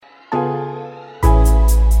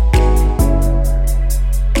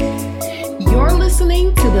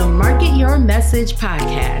listening to the Market Your Message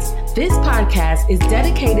podcast. This podcast is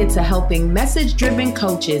dedicated to helping message-driven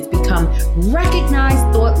coaches become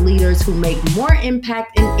recognized thought leaders who make more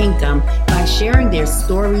impact and income by sharing their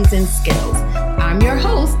stories and skills. I'm your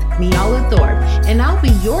host, Niala Thorpe, and I'll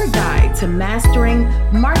be your guide to mastering,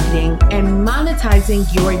 marketing, and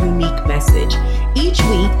monetizing your unique message. Each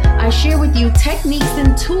week, I share with you techniques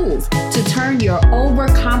and tools to turn your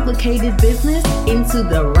overcomplicated business into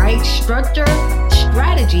the right structure,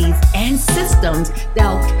 strategies, and systems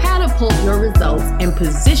that'll catapult your results and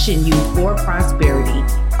position you for prosperity.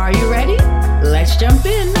 Are you ready? Let's jump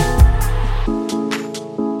in.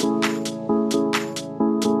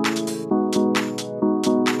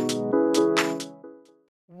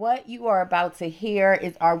 What you are about to hear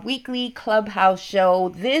is our weekly Clubhouse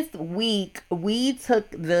show. This week, we took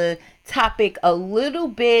the topic a little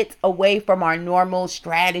bit away from our normal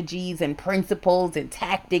strategies and principles and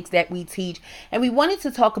tactics that we teach. And we wanted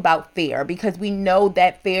to talk about fear because we know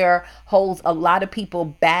that fear holds a lot of people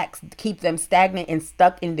back, keep them stagnant and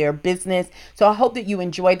stuck in their business. So I hope that you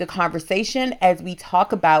enjoyed the conversation as we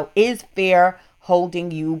talk about, is fear holding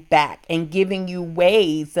you back, and giving you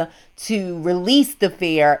ways to release the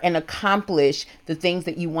fear and accomplish the things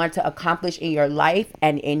that you want to accomplish in your life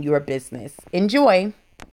and in your business. Enjoy.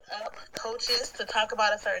 Coaches to talk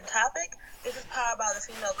about a certain topic. This is powered by the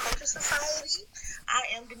Female Coaches Society.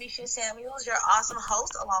 I am Demisha Samuels, your awesome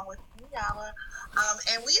host, along with Niala.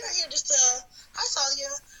 And we are here hi Sonia,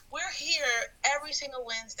 we're here every single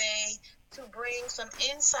Wednesday to bring some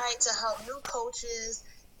insight to help new coaches,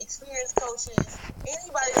 experienced coaches,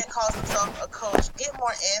 anybody that calls themselves a coach, get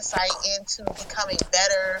more insight into becoming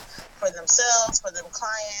better for themselves, for them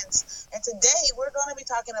clients. And today we're going to be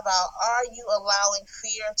talking about, are you allowing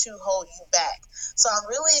fear to hold you back? So I'm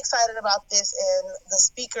really excited about this and the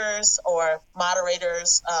speakers or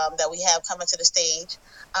moderators that we have coming to the stage.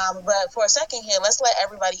 But for a second here, let's let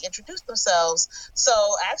everybody introduce themselves. So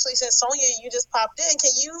actually, since Sonia, you just popped in,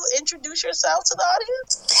 can you introduce yourself to the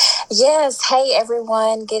audience? Yes. Hey,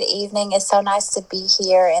 everyone. Good evening. It's so nice to be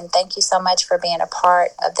here. And thank you so much for being a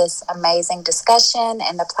part of this amazing discussion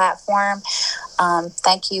and the platform.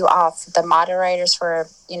 Thank you all, the moderators, for,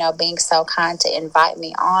 being so kind to invite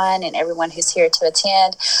me on, and everyone who's here to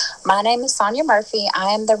attend. My name is Sonia Murphy.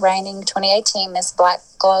 I am the reigning 2018 Miss Black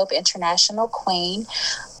Globe International Queen.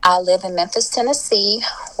 I live in Memphis, Tennessee,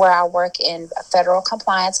 where I work in federal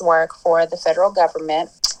compliance work for the federal government.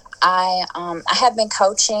 I have been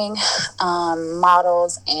coaching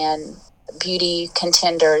models and beauty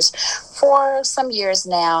contenders for some years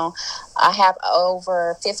now. I have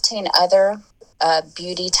over 15 other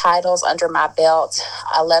beauty titles under my belt.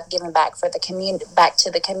 I love giving back to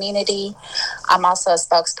the community. I'm also a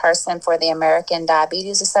spokesperson for the American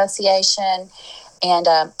Diabetes Association and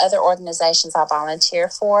other organizations I volunteer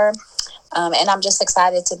for. And I'm just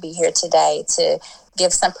excited to be here today to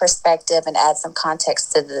give some perspective and add some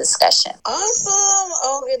context to the discussion. Awesome.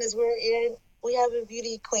 Oh, goodness. We have a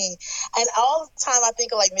beauty queen. And all the time I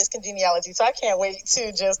think of Miss Congeniality. So I can't wait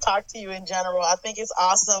to just talk to you in general. I think it's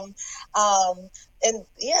awesome. And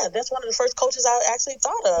yeah, that's one of the first coaches I actually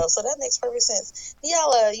thought of. So that makes perfect sense.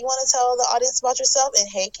 Niala, you want to tell the audience about yourself? And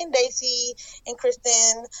hey, Candace and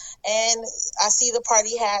Kristen. And I see the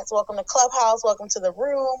party hats. Welcome to Clubhouse. Welcome to the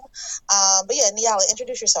room. But yeah, Niala,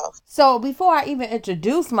 introduce yourself. So before I even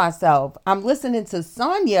introduce myself, I'm listening to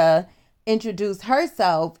Sonia introduce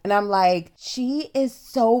herself, and I'm like, she is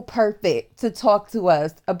so perfect to talk to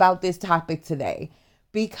us about this topic today,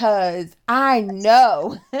 because I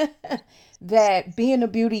know that being a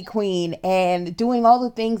beauty queen and doing all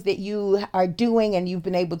the things that you are doing and you've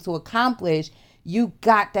been able to accomplish, you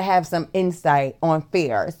got to have some insight on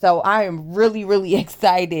fear. So I am really, really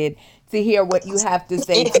excited to hear what you have to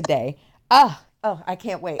say today. Oh, I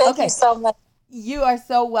can't wait. Thank you so much. You are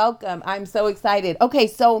so welcome. I'm so excited. Okay,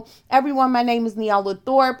 so everyone, my name is Niala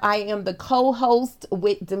Thorpe. I am the co-host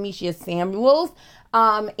with Demisha Samuels.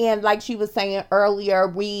 And like she was saying earlier,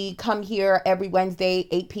 we come here every Wednesday,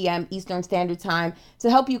 8 p.m. Eastern Standard Time to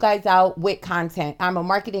help you guys out with content. I'm a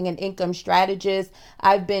marketing and income strategist.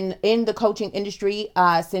 I've been in the coaching industry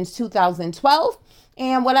since 2012.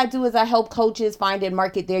 And what I do is I help coaches find and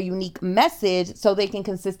market their unique message so they can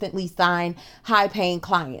consistently sign high-paying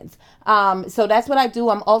clients. So that's what I do.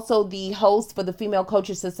 I'm also the host for the Female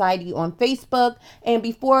Coaches Society on Facebook. And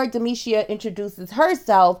before Demisha introduces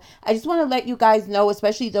herself, I just want to let you guys know,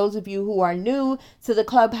 especially those of you who are new to the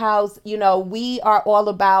Clubhouse, we are all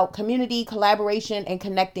about community, collaboration, and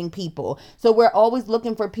connecting people. So we're always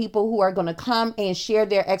looking for people who are going to come and share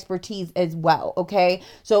their expertise as well. Okay.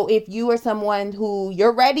 So if you are someone who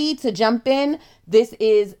you're ready to jump in, this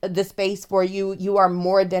is the space for you. You are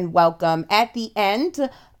more than welcome. At the end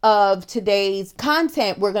of today's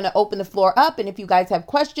content, we're going to open the floor up. And if you guys have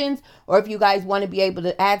questions or if you guys want to be able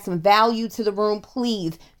to add some value to the room,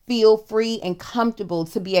 please feel free and comfortable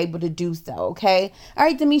to be able to do so. Okay. All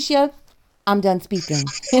right, Demetia, I'm done speaking.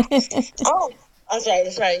 Oh, that's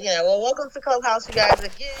right. Yeah. Well, welcome to Clubhouse, you guys.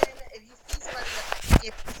 Again, if you see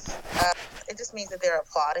somebody, it just means that they're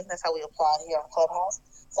applauding. That's how we applaud here on Clubhouse.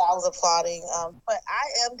 So I was applauding. But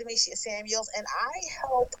I am Demetia Samuels, and I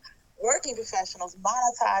help working professionals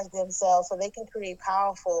monetize themselves so they can create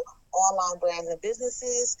powerful online brands and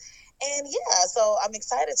businesses. And yeah, so I'm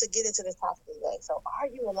excited to get into this topic today. So, are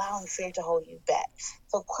you allowing fear to hold you back?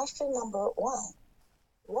 So, question number one: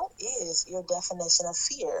 what is your definition of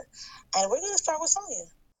fear? And we're going to start with Sonia.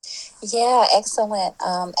 Yeah,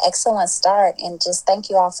 excellent start. And just thank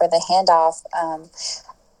you all for the handoff.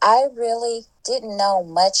 I really didn't know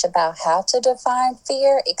much about how to define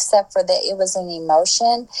fear, except for that it was an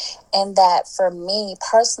emotion, and that for me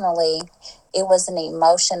personally, it was an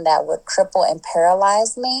emotion that would cripple and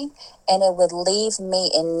paralyze me, and it would leave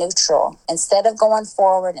me in neutral. Instead of going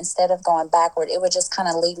forward, instead of going backward, it would just kind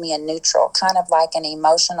of leave me in neutral, kind of like an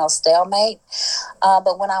emotional stalemate.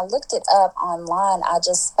 But when I looked it up online, I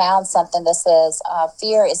just found something that says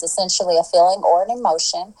fear is essentially a feeling or an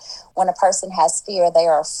emotion. When a person has fear, they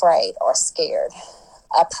are afraid or scared.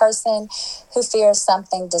 A person who fears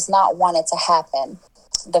something does not want it to happen.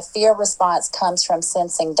 The fear response comes from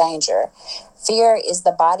sensing danger. Fear is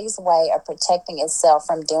the body's way of protecting itself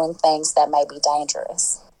from doing things that may be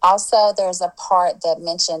dangerous. Also, there's a part that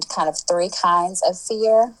mentioned kind of 3 kinds of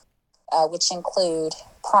fear, which include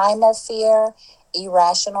primal fear,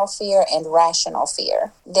 irrational fear, and rational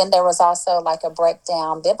fear. Then there was also like a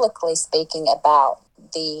breakdown, biblically speaking, about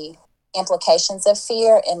the implications of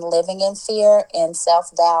fear and living in fear and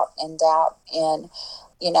self-doubt and doubt in,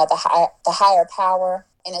 the higher power.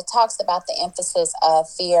 And it talks about the emphasis of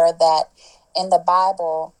fear, that in the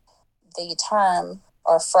Bible, the term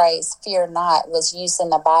or phrase fear not was used in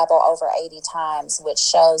the Bible over 80 times, which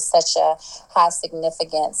shows such a high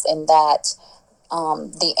significance in that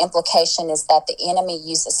the implication is that the enemy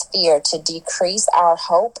uses fear to decrease our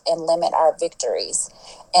hope and limit our victories.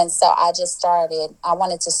 And so I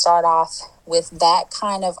wanted to start off with that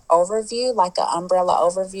kind of overview, like an umbrella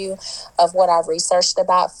overview of what I've researched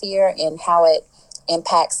about fear and how it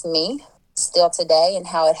impacts me still today and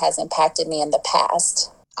how it has impacted me in the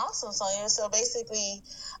past. Awesome, Sonia. So basically,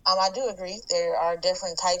 I do agree there are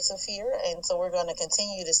different types of fear. And so we're going to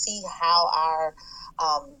continue to see how our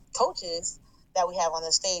coaches that we have on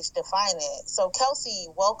the stage define it. So Kelsey,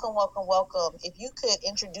 welcome. If you could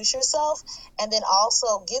introduce yourself and then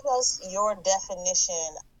also give us your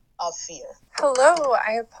definition of fear. Hello,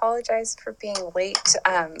 I apologize for being late.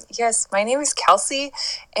 Yes, my name is Kelsey,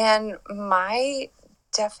 and my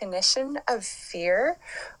definition of fear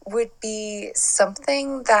would be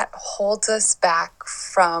something that holds us back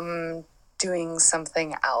from doing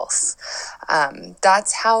something else.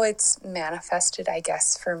 That's how it's manifested, I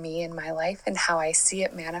guess, for me in my life and how I see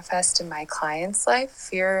it manifest in my clients' life.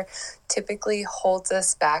 Fear typically holds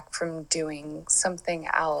us back from doing something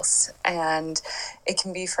else, and it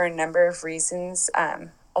can be for a number of reasons.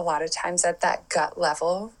 A lot of times at that gut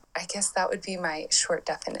level. I guess that would be my short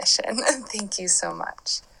definition. Thank you so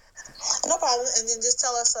much. No problem. And then just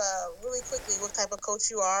tell us really quickly what type of coach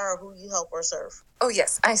you are or who you help or serve. Oh,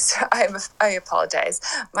 yes. I apologize.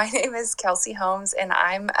 My name is Kelsey Holmes, and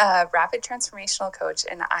I'm a rapid transformational coach,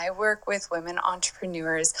 and I work with women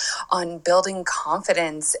entrepreneurs on building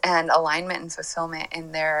confidence and alignment and fulfillment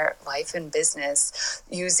in their life and business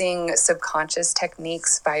using subconscious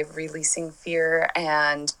techniques by releasing fear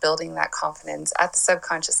and building that confidence at the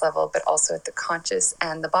subconscious level, but also at the conscious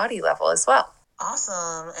and the body level as well.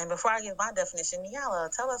 Awesome. And before I give my definition, Niala,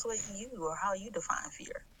 tell us what you or how you define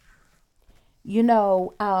fear.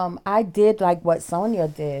 I did like what Sonia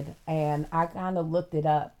did, and I kind of looked it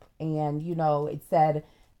up, and it said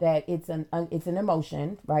that it's an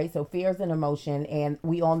emotion, right? So fear is an emotion, and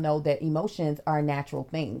we all know that emotions are a natural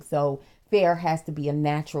thing. So fear has to be a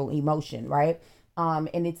natural emotion, right? And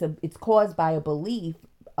it's caused by a belief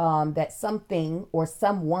that something or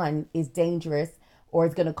someone is dangerous or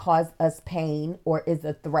is going to cause us pain or is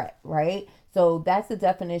a threat, right? So that's the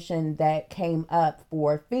definition that came up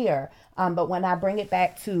for fear. But when I bring it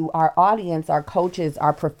back to our audience, our coaches,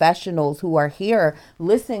 our professionals who are here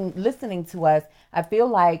listening to us, I feel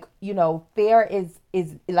like, fear is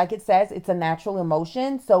like it says, it's a natural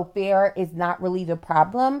emotion. So fear is not really the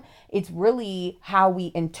problem. It's really how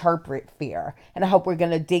we interpret fear. And I hope we're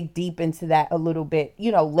going to dig deep into that a little bit,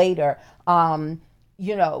 later.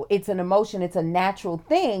 it's an emotion, it's a natural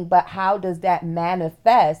thing, but how does that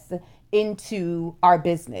manifest into our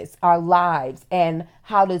business, our lives, and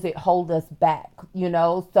how does it hold us back?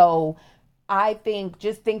 So I think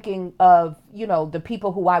just thinking of, the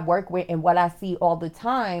people who I work with and what I see all the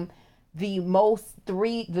time, the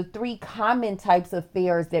three common types of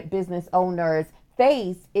fears that business owners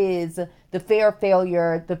face is the fear of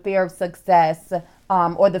failure, the fear of success,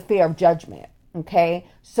 or the fear of judgment. Okay.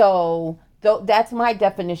 So that's my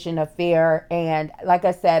definition of fear. And like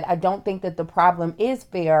I said, I don't think that the problem is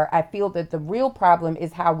fear. I feel that the real problem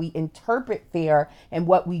is how we interpret fear and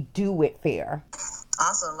what we do with fear.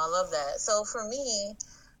 Awesome. I love that. So for me,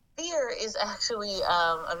 fear is actually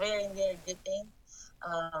a very, very good thing.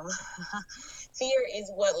 Um, fear is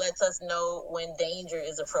what lets us know when danger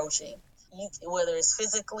is approaching. Whether it's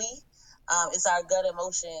physically, it's our gut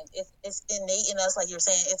emotion. It's innate in us, like you're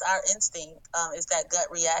saying. It's our instinct. It's that gut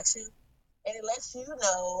reaction, and it lets you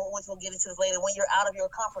know, which we'll get into this later, when you're out of your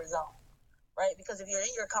comfort zone, right? Because if you're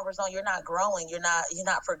in your comfort zone, you're not growing. You're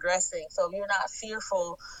not progressing. So you're not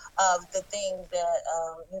fearful of the things that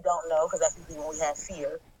you don't know, because that's usually when we have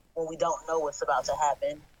fear, when we don't know what's about to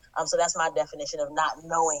happen. So that's my definition of not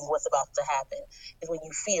knowing what's about to happen, is when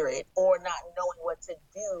you fear it, or not knowing what to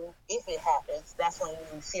do if it happens. That's when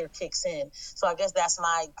fear kicks in. So I guess that's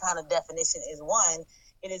my kind of definition is, one,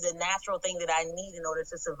 it is a natural thing that I need in order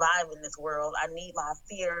to survive in this world. I need my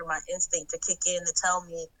fear, my instinct to kick in to tell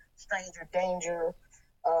me stranger danger,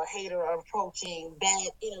 hater approaching, bad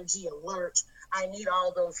energy alert. I need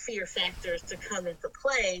all those fear factors to come into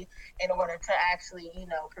play in order to actually,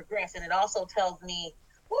 progress. And it also tells me,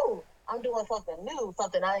 whoo, I'm doing something new,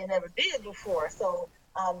 something I never did before. So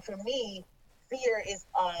for me, fear is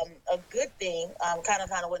a good thing. Kind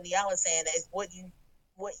of what Niall was saying, is what you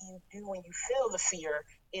do when you feel the fear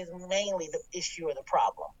is mainly the issue or the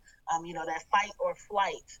problem. That fight or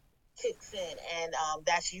flight kicks in, and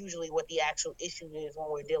that's usually what the actual issue is when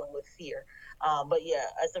we're dealing with fear. But yeah,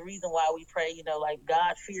 that's the reason why we pray, like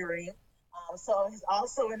God fearing. So it's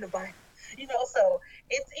also in the Bible, so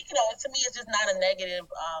it's, to me, it's just not a negative.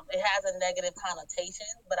 It has a negative connotation,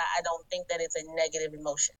 but I don't think that it's a negative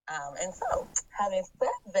emotion. And so, having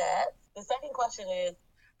said that, the second question is,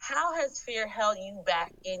 how has fear held you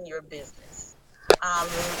back in your business? And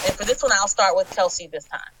for this one, I'll start with Kelsey this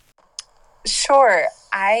time. Sure.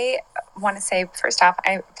 I want to say, first off,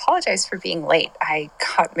 I apologize for being late. I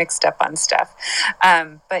got mixed up on stuff.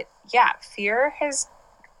 But yeah, fear has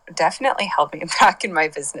definitely held me back in my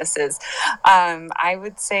businesses. I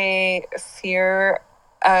would say fear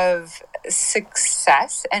of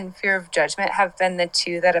success and fear of judgment have been the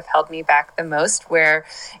two that have held me back the most, where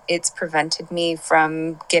it's prevented me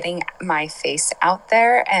from getting my face out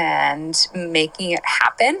there and making it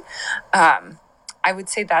happen. I would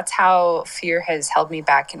say that's how fear has held me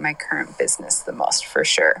back in my current business the most, for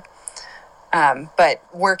sure. But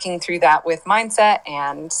working through that with mindset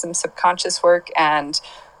and some subconscious work and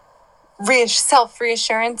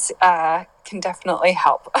self-reassurance can definitely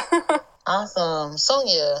help. Awesome.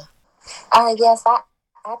 Sonia? Yes, I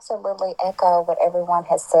absolutely echo what everyone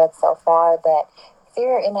has said so far, that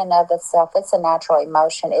fear in and of itself, it's a natural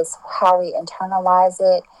emotion. It's how we internalize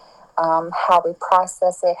it, how we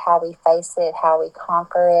process it, how we face it, how we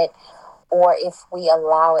conquer it, or if we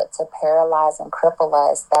allow it to paralyze and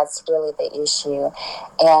cripple us. That's really the issue.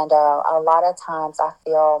 And a lot of times I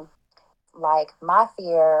feel like my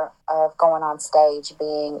fear of going on stage,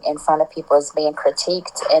 being in front of people, is being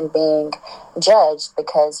critiqued and being judged,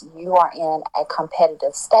 because you are in a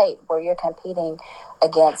competitive state where you're competing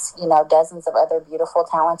against, dozens of other beautiful,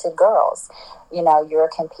 talented girls. You're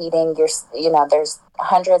competing, there's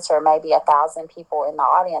hundreds or maybe 1,000 people in the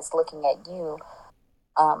audience looking at you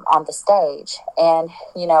on the stage. And,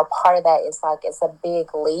 part of that is like, it's a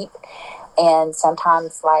big leap. And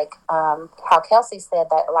sometimes, like how Kelsey said,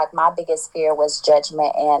 that like my biggest fear was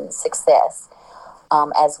judgment and success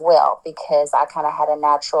as well, because I kind of had a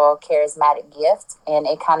natural charismatic gift, and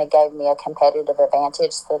it kind of gave me a competitive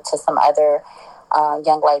advantage to some other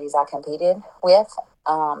young ladies I competed with.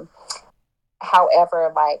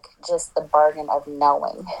 However, like just the burden of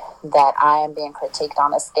knowing that I am being critiqued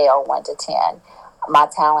on a scale 1 to 10. My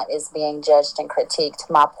talent is being judged and critiqued,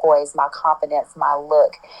 my poise, my confidence, my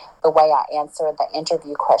look, the way I answer the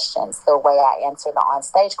interview questions, the way I answer the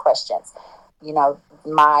on-stage questions,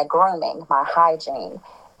 my grooming, my hygiene.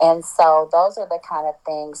 And so those are the kind of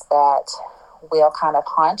things that will kind of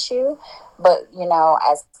haunt you. But,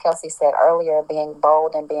 as Kelsey said earlier, being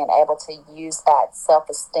bold and being able to use that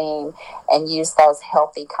self-esteem and use those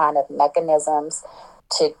healthy kind of mechanisms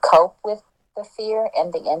to cope with the fear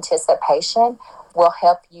and the anticipation will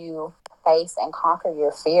help you face and conquer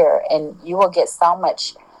your fear. And you will get so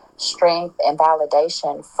much strength and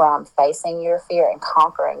validation from facing your fear and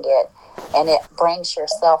conquering it. And it brings your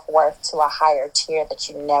self-worth to a higher tier that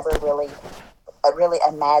you never really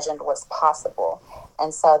imagined was possible.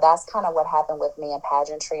 And so that's kind of what happened with me in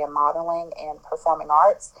pageantry and modeling and performing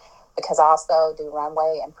arts, because I also do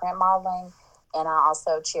runway and print modeling. And I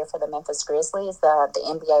also cheer for the Memphis Grizzlies, the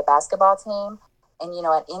NBA basketball team. And,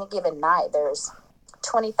 at any given night, there's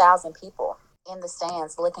 20,000 people in the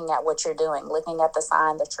stands looking at what you're doing, looking at the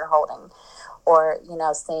sign that you're holding, or,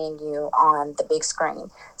 seeing you on the big screen.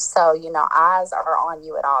 So, eyes are on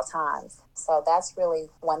you at all times. So that's really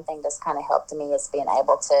one thing that's kind of helped me, is being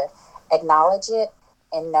able to acknowledge it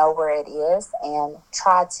and know where it is and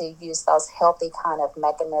try to use those healthy kind of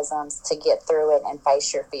mechanisms to get through it and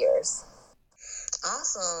face your fears.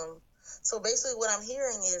 Awesome. So basically what I'm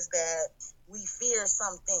hearing is that we fear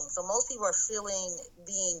something. So most people are feeling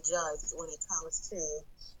being judged when it comes to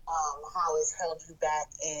how it's held you back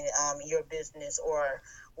in your business or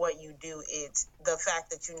what you do. It's the fact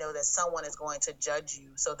that you know that someone is going to judge you.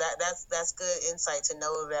 So that's good insight to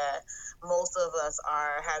know that most of us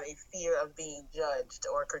have a fear of being judged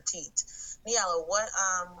or critiqued. Niala,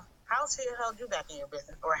 how's fear held you back in your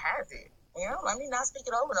business, or has it? Let me not speak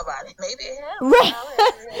it over nobody. Maybe it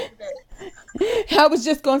has. I was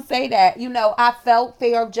just going to say that. I felt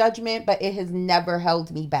fear of judgment, but it has never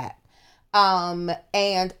held me back.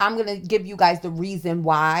 And I'm going to give you guys the reason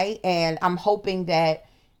why. And I'm hoping that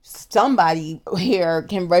somebody here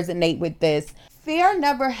can resonate with this. Fear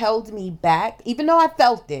never held me back, even though I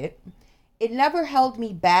felt it. It never held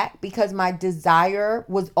me back because my desire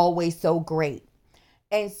was always so great.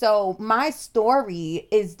 And so my story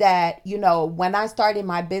is that, when I started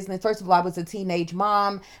my business, first of all, I was a teenage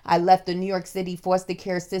mom. I left the New York City foster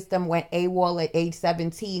care system, went AWOL at age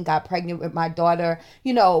 17, got pregnant with my daughter.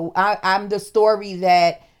 I'm the story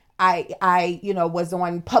that I was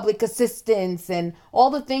on public assistance and all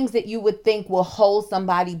the things that you would think will hold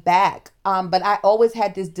somebody back. But I always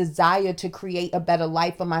had this desire to create a better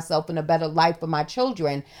life for myself and a better life for my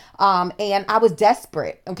children. And I was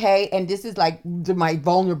desperate. Okay. And this is like my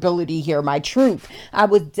vulnerability here, my truth. I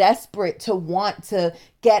was desperate to want to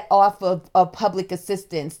get off of public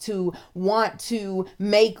assistance, to want to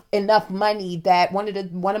make enough money that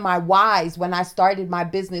one of my whys when I started my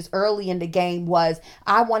business early in the game was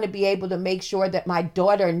I want to be able to make sure that my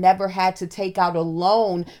daughter never had to take out a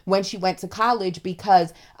loan when she went to college,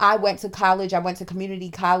 because I went to college, I went to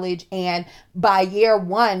community college, and by year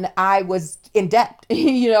one, I was in debt,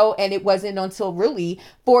 and it wasn't until really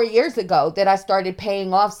 4 years ago that I started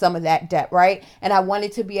paying off some of that debt, right? And I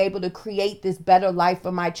wanted to be able to create this better life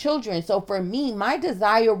for my children. So for me, my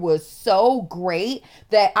desire was so great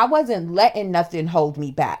that I wasn't letting nothing hold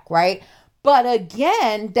me back, right? But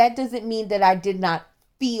again, that doesn't mean that I did not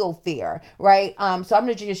feel fear, right? So I'm going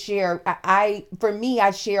to just share, I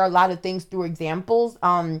share a lot of things through examples.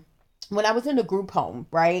 When I was in a group home,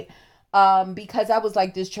 right? Because I was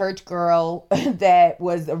like this church girl that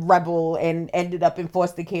was a rebel and ended up in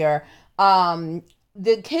foster care.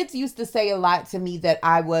 The kids used to say a lot to me that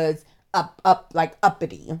I was like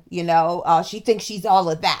uppity, she thinks she's all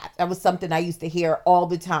of that. That was something I used to hear all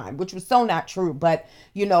the time, which was so not true. But,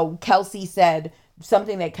 Kelsey said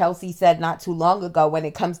something that Kelsey said not too long ago when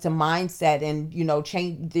it comes to mindset and,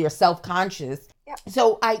 change their self-conscious.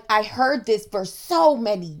 So I heard this for so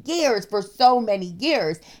many years.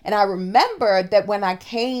 And I remember that when I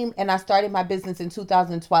came and I started my business in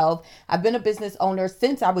 2012, I've been a business owner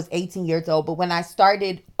since I was 18 years old. But when I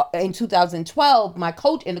started in 2012, my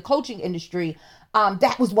coach in the coaching industry,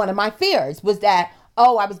 that was one of my fears, was that,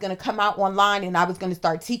 I was going to come out online and I was going to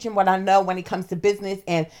start teaching what I know when it comes to business,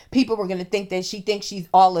 and people were going to think that she thinks she's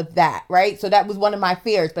all of that, right? So that was one of my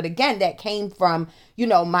fears. But again, that came from,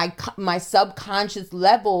 my subconscious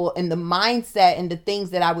level and the mindset and the things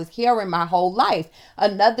that I was hearing my whole life.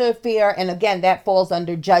 Another fear, and again, that falls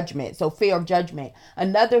under judgment. So fear of judgment.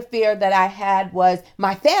 Another fear that I had was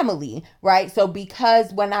my family, right? So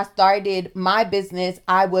because when I started my business,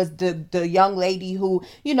 I was the young lady who,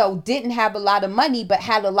 didn't have a lot of money, but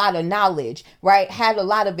had a lot of knowledge, right? Had a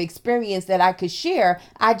lot of experience that I could share.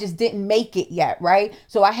 I just didn't make it yet, right?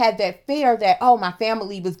 So I had that fear that, my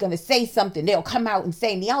family was going to say something. They'll come out and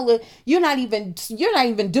say, Niala, you're not even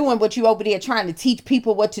doing what you over there trying to teach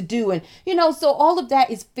people what to do. And, so all of that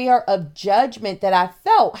is fear of judgment that I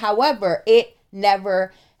felt. However, it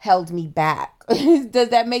never held me back. Does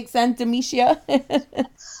that make sense, Demisha?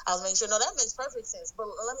 I was making sure. No, that makes perfect sense. But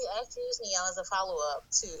let me ask you this, Niala, as a follow-up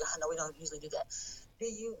to, I know we don't usually do that. Do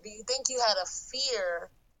you think you had a fear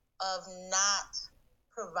of not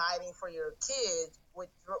providing for your kids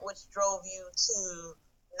which drove you to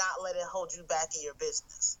not let it hold you back in your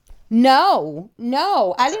business? No,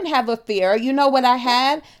 I Okay. didn't have a fear. You know what I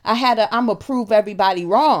had? I'm gonna prove everybody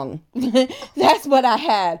wrong. That's what I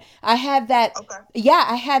had. I had that, Okay. yeah,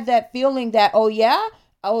 I had that feeling that, oh, yeah,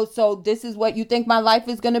 oh, so this is what you think my life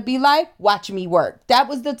is gonna be like? Watch me work. That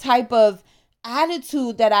was the type of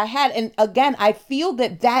attitude that I had. And again, I feel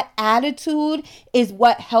that that attitude is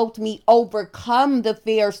what helped me overcome the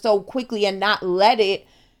fear so quickly and not let it,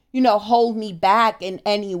 hold me back in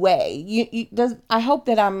any way. I hope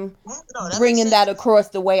that I'm No, that makes bringing that sense. across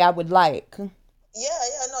the way I would like. Yeah,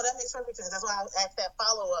 no, that makes perfect sense. That's why I asked that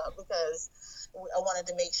follow up, because I wanted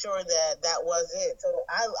to make sure that that was it. So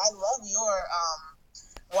I love your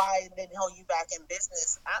why it didn't hold you back in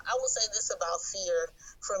business. I will say this about fear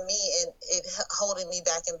for me, and it holding me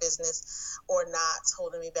back in business or not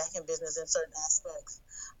holding me back in business in certain aspects.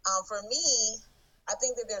 For me, I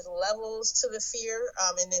think that there's levels to the fear,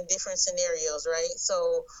 and in different scenarios, right?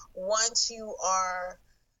 So once you are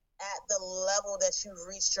at the level that you've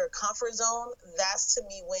reached your comfort zone, that's to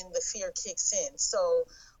me when the fear kicks in. So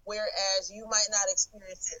whereas you might not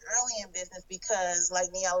experience it early in business because,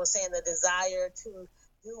 like Nia was saying, the desire to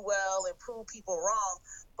do well and prove people wrong,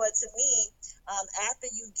 but to me, after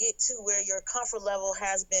you get to where your comfort level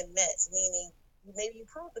has been met, meaning maybe you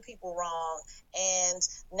proved the people wrong and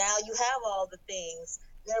now you have all the things,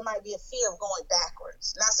 there might be a fear of going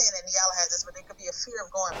backwards. Not saying that Niala has this, but there could be a fear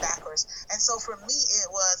of going backwards. And so for me, it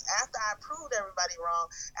was after I proved everybody wrong,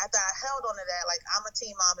 after I held on to that, like I'm a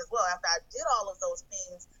teen mom as well, after I did all of those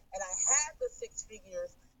things and I had the six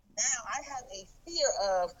figures, now I have a fear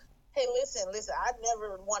of, hey, listen, I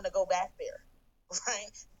never want to go back there,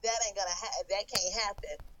 right? That ain't gonna happen. That can't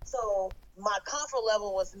happen. So my comfort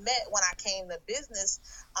level was met when I came to business,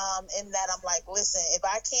 in that I'm like, listen, if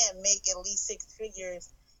I can't make at least six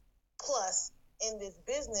figures plus in this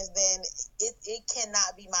business, then it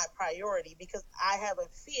cannot be my priority, because I have a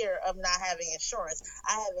fear of not having insurance.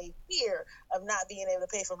 I have a fear of not being able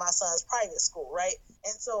to pay for my son's private school, right?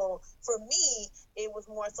 And so for me, it was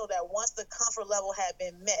more so that once the comfort level had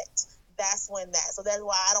been met, that's when that. So that's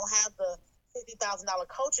why I don't have the $50,000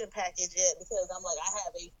 coaching package yet, because I'm like, I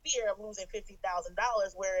have a fear of losing $50,000,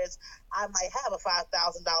 whereas I might have a $5,000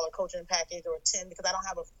 coaching package or 10, because I don't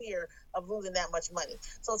have a fear of losing that much money.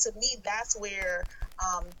 So to me, that's where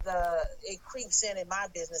the it creeps in my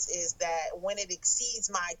business, is that when it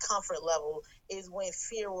exceeds my comfort level is when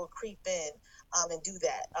fear will creep in, and do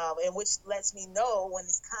that, and which lets me know when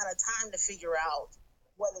it's kind of time to figure out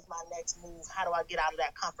what is my next move. How do I get out of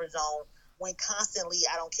that comfort zone? When constantly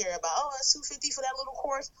I don't care about, oh, it's $250 for that little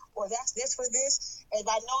course, or that's this for this. If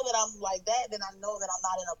I know that I'm like that, then I know that I'm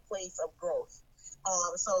not in a place of growth.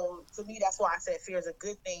 So to me, that's why I said fear is a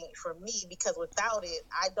good thing for me, because without it,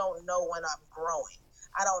 I don't know when I'm growing.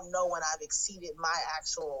 I don't know when I've exceeded my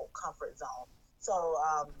actual comfort zone. So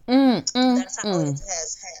that's how it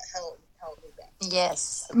has held me back.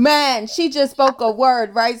 Yes. Man, she just spoke a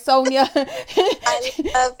word, right, Sonia? I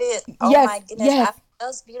love it. Oh Yes, my goodness. yes.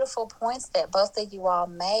 Those beautiful points that both of you all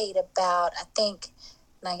made about, I think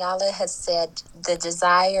Nayala has said the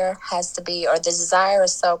desire has to be, or the desire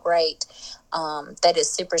is so great that it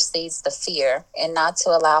supersedes the fear, and not to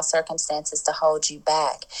allow circumstances to hold you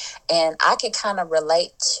back. And I could kind of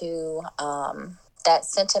relate to that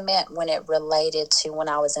sentiment when it related to when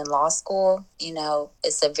I was in law school. You know,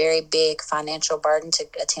 it's a very big financial burden to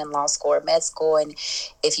attend law school or med school. And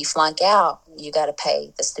if you flunk out, you got to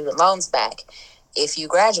pay the student loans back. If you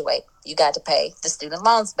graduate, you got to pay the student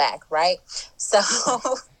loans back, right? So,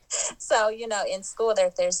 so in school,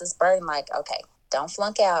 there's this burden like, okay, don't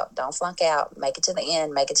flunk out, make it to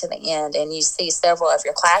the end, and you see several of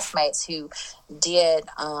your classmates who did,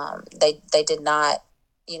 they did not,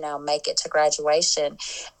 make it to graduation.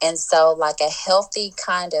 And so, like, a healthy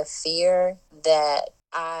kind of fear that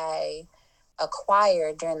I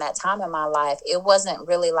acquired during that time in my life, it wasn't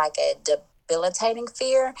really like a debilitating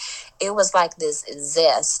fear. It was like this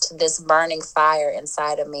zest, this burning fire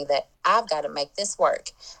inside of me that I've got to make this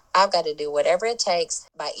work. I've got to do whatever it takes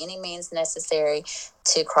by any means necessary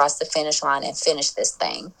to cross the finish line and finish this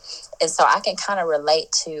thing. And so I can kind of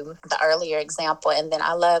relate to the earlier example. And then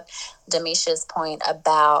I love Demisha's point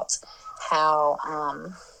about how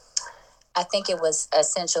I think it was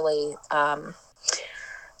essentially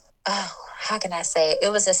how can I say it?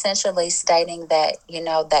 It was essentially stating that,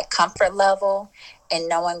 that comfort level and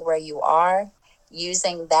knowing where you are,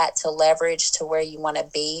 using that to leverage to where you want to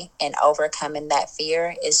be and overcoming that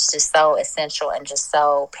fear is just so essential and just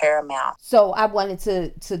so paramount. So I wanted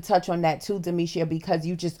to touch on that too, Demisha, because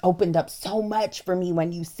you just opened up so much for me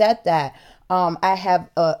when you said that. I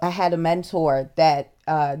had a mentor that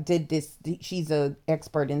did this. She's an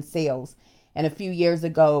expert in sales. And a few years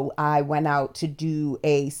ago, I went out to do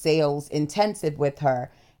a sales intensive with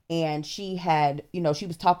her. And she had, she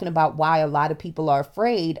was talking about why a lot of people are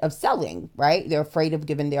afraid of selling, right? They're afraid of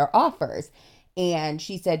giving their offers. And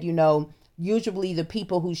she said, usually the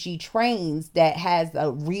people who she trains that has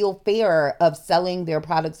a real fear of selling their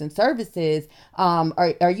products and services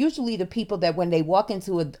are usually the people that when they walk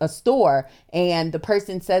into a store and the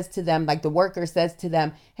person says to them, like the worker says to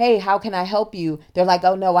them, hey, how can I help you? They're like,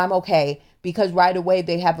 oh no, I'm okay. Because right away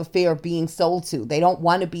they have a fear of being sold to. They don't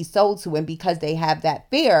want to be sold to. And because they have that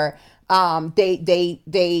fear,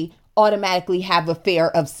 they automatically have a fear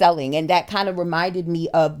of selling. And that kind of reminded me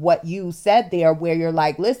of what you said there, where you're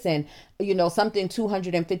like, listen, something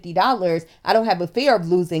 $250, I don't have a fear of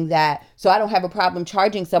losing that. So I don't have a problem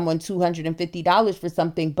charging someone $250 for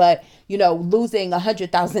something. But, losing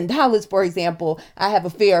 $100,000, for example, I have a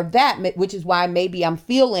fear of that, which is why maybe I'm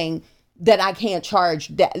feeling that I can't charge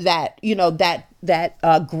that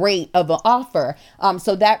great of an offer.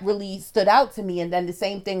 So that really stood out to me. And then the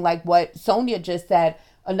same thing, like what Sonia just said,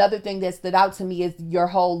 another thing that stood out to me is your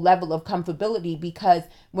whole level of comfortability, because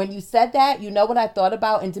when you said that, what I thought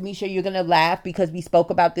about, and Demisha, you're going to laugh because we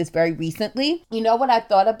spoke about this very recently. You know what I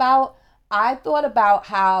thought about? I thought about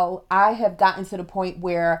how I have gotten to the point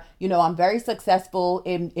where, I'm very successful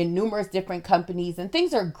in numerous different companies and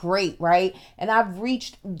things are great, right? And I've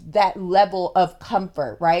reached that level of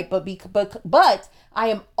comfort, right? But I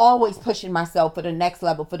am always pushing myself for the next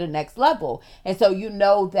level. And so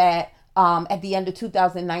that at the end of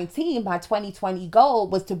 2019, my 2020 goal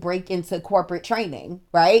was to break into corporate training,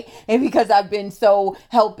 right? And because I've been so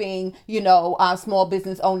helping, small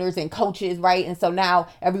business owners and coaches, right? And so now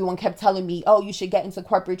everyone kept telling me, oh, you should get into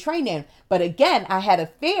corporate training. But again, I had a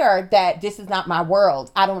fear that this is not my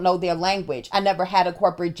world. I don't know their language. I never had a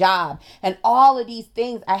corporate job. And all of these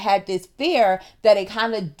things, I had this fear that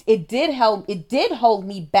it did hold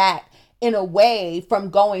me back in a way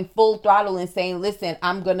from going full throttle and saying, listen,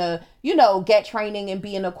 I'm going to, get training and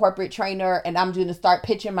being a corporate trainer, and I'm going to start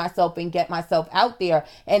pitching myself and get myself out there.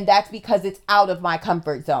 And that's because it's out of my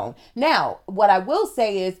comfort zone. Now, what I will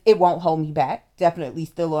say is it won't hold me back. Definitely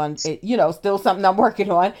still on it, still something I'm working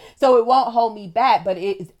on. So it won't hold me back, but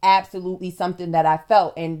it is absolutely something that I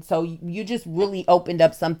felt. And so you just really opened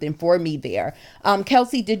up something for me there.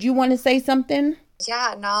 Kelsey, did you want to say something?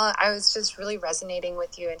 Yeah, Nala, I was just really resonating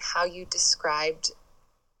with you and how you described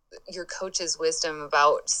your coach's wisdom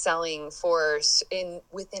about selling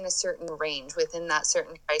within a certain range, within that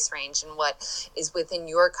certain price range, and what is within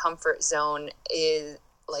your comfort zone is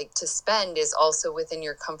like to spend is also within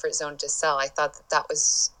your comfort zone to sell. I thought that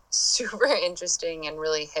was super interesting and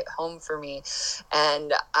really hit home for me.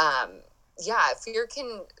 And fear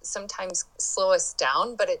can sometimes slow us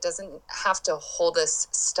down, but it doesn't have to hold us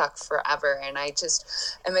stuck forever. And I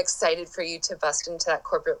just am excited for you to bust into that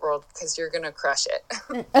corporate world because you're going to crush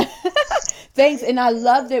it. Thanks. And I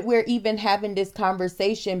love that we're even having this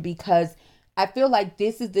conversation because I feel like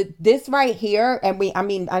this right here. And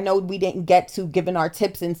I know we didn't get to giving our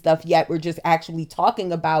tips and stuff yet. We're just actually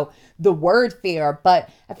talking about the word fear. But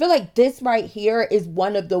I feel like this right here is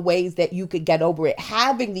one of the ways that you could get over it.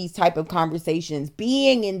 Having these type of conversations,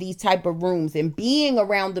 being in these type of rooms and being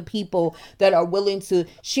around the people that are willing to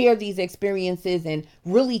share these experiences and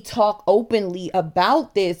really talk openly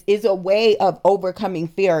about this is a way of overcoming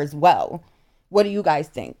fear as well. What do you guys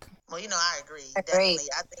think? Well, I agree. Definitely.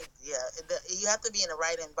 I think, you have to be in the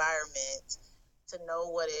right environment to know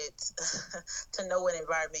what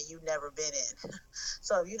environment you've never been in.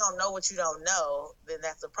 So if you don't know what you don't know, then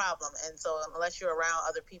that's a problem. And so unless you're around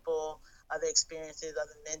other people, other experiences,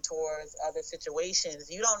 other mentors, other situations,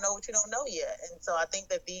 you don't know what you don't know yet. And so I think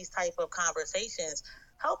that these type of conversations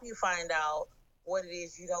help you find out what it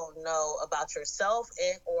is you don't know about yourself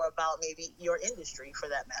or about maybe your industry for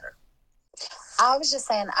that matter. I was just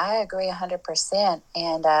saying, I agree 100%.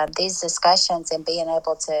 And these discussions and being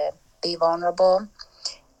able to be vulnerable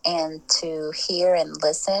and to hear and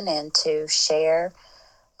listen and to share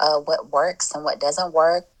what works and what doesn't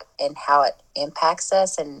work and how it impacts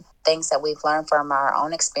us and things that we've learned from our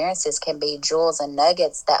own experiences can be jewels and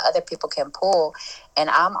nuggets that other people can pull. And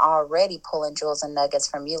I'm already pulling jewels and nuggets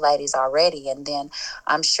from you ladies already. And then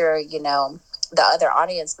I'm sure, the other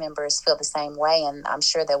audience members feel the same way. And I'm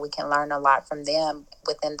sure that we can learn a lot from them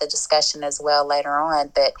within the discussion as well later on.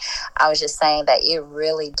 But I was just saying that it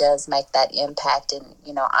really does make that impact. And,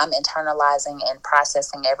 I'm internalizing and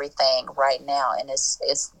processing everything right now. And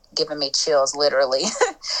it's giving me chills, literally.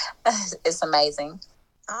 It's amazing.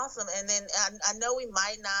 Awesome. And then I know we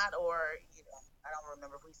might not, or I don't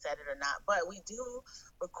remember if we said it or not, but we do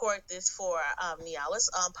record this for Niala's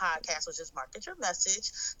podcast, which is Market Your Message.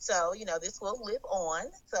 So, this will live on.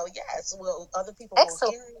 So, yes, other people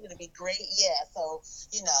will hear it. It'll be great. Yeah. So,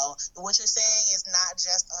 what you're saying is not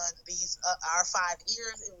just on these, our 5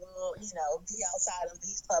 ears. It will, be outside of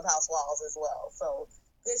these clubhouse walls as well. So,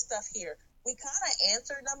 good stuff here. We kind of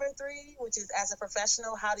answered number 3, which is, as a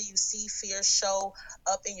professional, how do you see fear show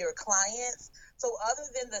up in your clients? So other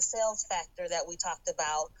than the sales factor that we talked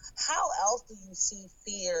about, how else do you see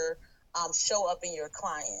fear show up in your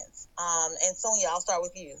clients? And Sonia, I'll start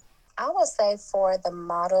with you. I would say for the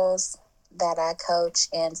models that I coach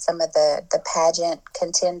and some of the pageant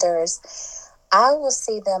contenders, I will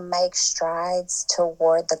see them make strides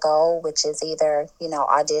toward the goal, which is either,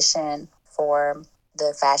 audition for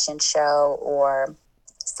the fashion show or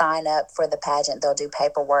sign up for the pageant. They'll do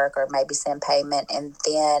paperwork or maybe send payment. And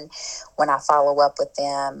then when I follow up with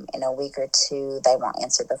them in a week or 2, they won't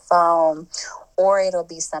answer the phone. Or it'll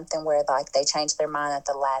be something where like they change their mind at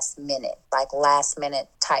the last minute, like last minute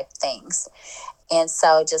type things. And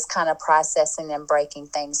so just kind of processing and breaking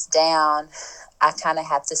things down, I kind of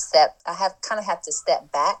have to step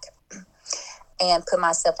back and put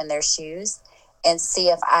myself in their shoes and see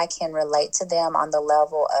if I can relate to them on the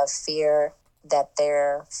level of fear that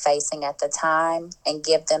they're facing at the time and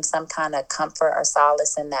give them some kind of comfort or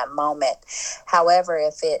solace in that moment. However,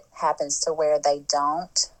 if it happens to where they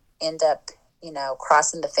don't end up,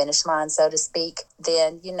 crossing the finish line, so to speak,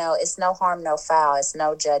 then, it's no harm, no foul. It's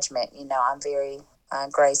no judgment. I'm very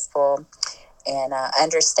graceful and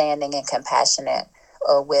understanding and compassionate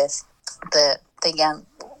with the young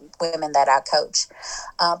women that I coach.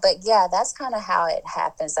 But yeah, that's kind of how it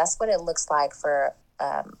happens. That's what it looks like for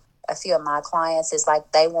a few of my clients, is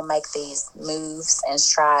like they will make these moves and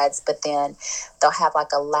strides, but then they'll have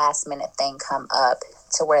like a last minute thing come up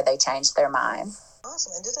to where they change their mind.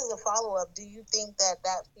 Awesome. And just as a follow-up, do you think that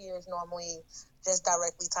fear is normally just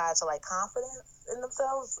directly tied to like confidence in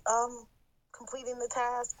themselves completing the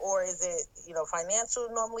task, or is it, financial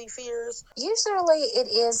normally fears? Usually it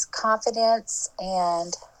is confidence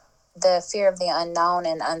and the fear of the unknown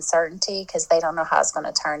and uncertainty because they don't know how it's going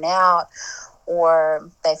to turn out, or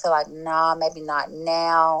they feel like, nah, maybe not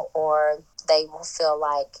now, or they will feel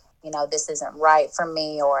like, this isn't right for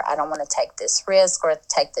me, or I don't want to take this risk or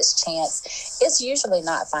take this chance. It's usually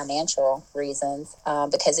not financial reasons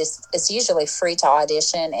because it's usually free to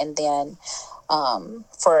audition, and then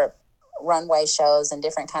for runway shows and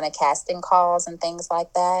different kind of casting calls and things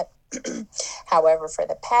like that. However, for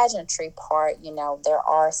the pageantry part, there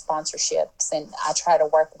are sponsorships, and I try to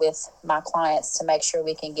work with my clients to make sure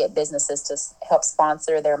we can get businesses to help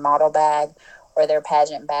sponsor their model bag or their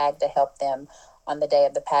pageant bag to help them on the day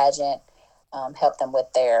of the pageant, help them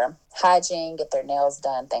with their hygiene, get their nails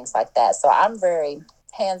done, things like that. So I'm very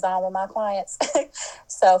hands-on with my clients.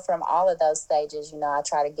 So from all of those stages, I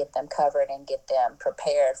try to get them covered and get them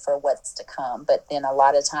prepared for what's to come. But then a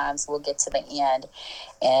lot of times we'll get to the end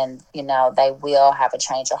and, they will have a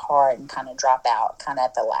change of heart and kind of drop out kind of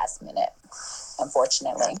at the last minute,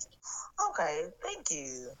 unfortunately. Okay, thank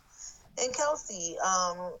you. And Kelsey,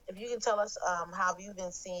 if you can tell us how you've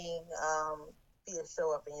been seeing fear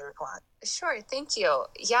show up in your clients. Sure, thank you.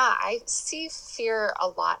 Yeah, I see fear a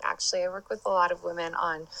lot, actually. I work with a lot of women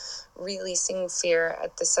on releasing fear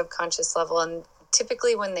at the subconscious level, and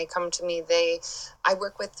typically when they come to me, I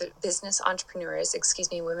work with the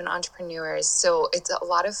women entrepreneurs. So it's a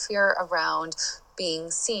lot of fear around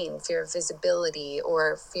being seen, fear of visibility,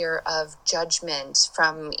 or fear of judgment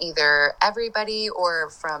from either everybody or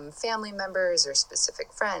from family members or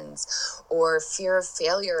specific friends, or fear of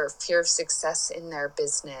failure, fear of success in their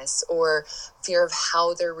business, or fear of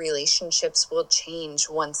how their relationships will change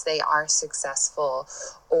once they are successful,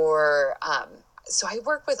 or so I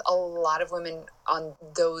work with a lot of women on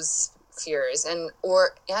those fears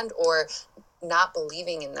or not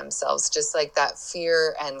believing in themselves, just like that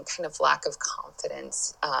fear and kind of lack of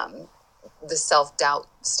confidence, the self-doubt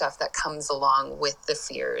stuff that comes along with the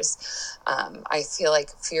fears. I feel like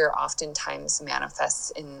fear oftentimes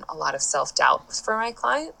manifests in a lot of self-doubt for my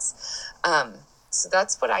clients. So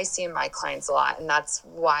that's what I see in my clients a lot. And that's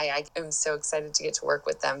why I am so excited to get to work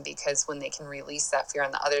with them, because when they can release that fear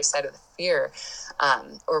on the other side of the fear,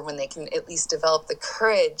 or when they can at least develop the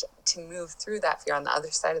courage to move through that fear on the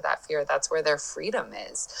other side of that fear, that's where their freedom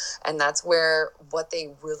is. And that's where what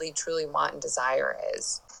they really, truly want and desire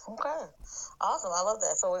is. Okay. Awesome. I love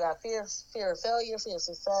that. So we got fear of failure, fear of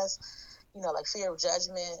success, like fear of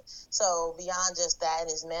judgment. So beyond just that,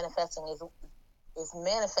 it's manifesting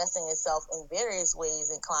itself in various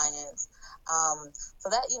ways in clients. So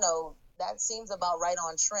that, that seems about right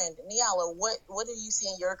on trend. Niala, what do you see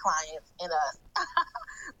in your clients and us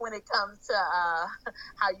when it comes to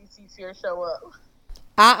how you see fear show up?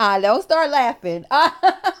 Don't start laughing.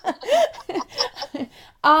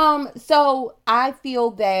 So I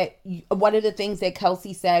feel that one of the things that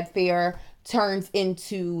Kelsey said, fear turns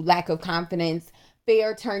into lack of confidence.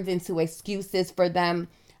 Fear turns into excuses for them.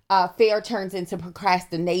 Fear turns into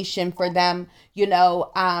procrastination for them.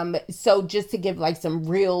 So just to give like some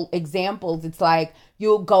real examples, it's like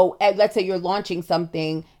you'll go, let's say you're launching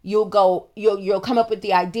something, you'll come up with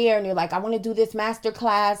the idea and you're like, I want to do this master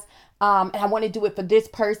class. And I want to do it for this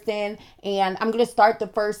person. And I'm going to start the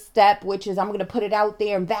first step, which is I'm going to put it out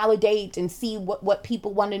there and validate and see what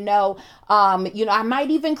people want to know. I might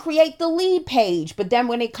even create the lead page. But then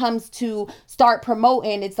when it comes to start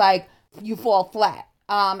promoting, it's like you fall flat.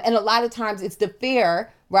 And a lot of times it's the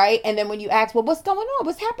fear, right? And then when you ask, well, what's going on?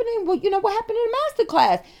 What's happening? Well, what happened in the master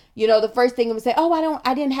class? The first thing it would say, oh,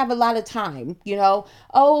 I didn't have a lot of time,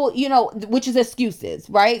 which is excuses,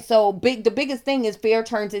 right? So the biggest thing is fear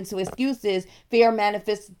turns into excuses. Fear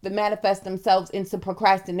manifests themselves into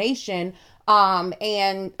procrastination.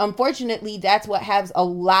 And unfortunately, that's what has a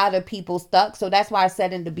lot of people stuck. So that's why I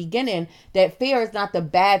said in the beginning that fear is not the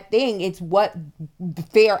bad thing. It's what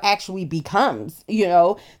fear actually becomes,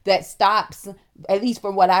 that stops, at least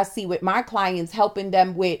from what I see with my clients, helping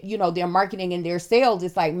them with, their marketing and their sales.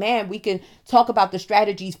 It's like, man, we can talk about the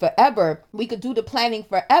strategies forever. We could do the planning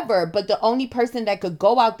forever. But the only person that could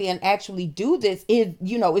go out there and actually do this is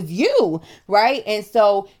you, right? And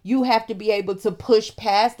so you have to be able to push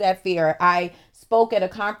past that fear. I spoke at a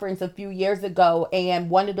conference a few years ago, and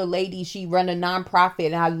one of the ladies, she run a nonprofit,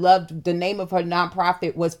 and I loved the name of her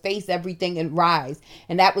nonprofit was Face Everything and Rise.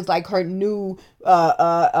 And that was like her new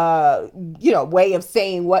way of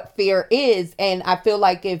saying what fear is. And I feel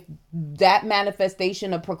like if that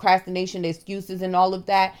manifestation of procrastination, excuses, and all of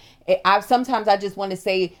that, sometimes I just want to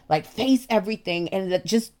say, like, face everything and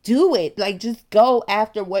just do it. Like, just go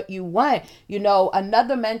after what you want.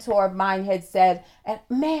 Another mentor of mine had said, and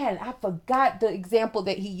man, I forgot the example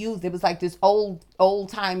that he used. It was like this old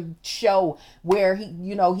time show where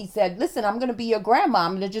he said, listen, I'm going to be your grandma.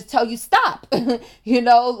 I'm going to just tell you stop.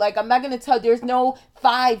 Like, I'm not going to tell, there's no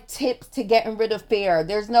 5 tips to getting rid of fear.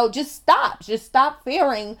 There's no, just stop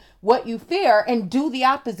fearing what you fear and do the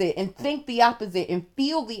opposite and think the opposite and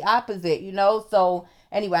feel the opposite, So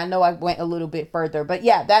anyway, I know I went a little bit further, but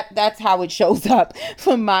yeah, that's how it shows up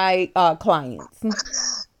for my clients.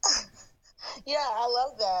 Yeah, I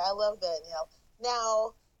love that.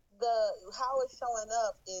 Now how it's showing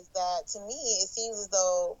up is that, to me, it seems as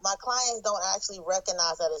though my clients don't actually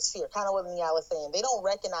recognize that as fear. Kind of what Niall was saying. They don't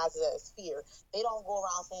recognize it as fear. They don't go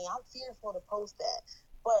around saying, I'm fearful to post that.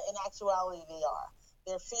 But in actuality, they are.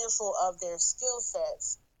 They're fearful of their skill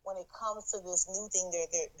sets when it comes to this new thing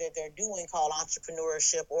they're doing called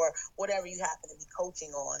entrepreneurship or whatever you happen to be coaching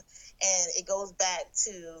on. And it goes back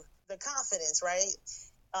to the confidence, right?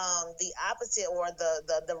 The opposite, or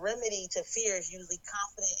the remedy to fear, is usually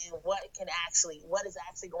confident in what is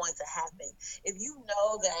actually going to happen. If you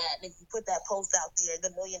know that if you put that post out there, the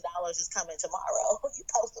 $1 million is coming tomorrow, you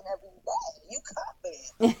post them every day. You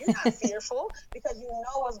confident. You're not fearful because you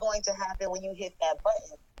know what's going to happen when you hit that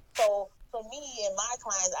button. So for me and my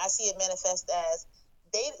clients, I see it manifest as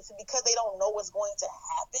because they don't know what's going to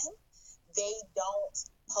happen. They don't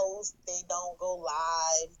post, they don't go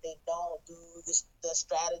live, they don't do the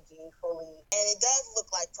strategy fully. And it does look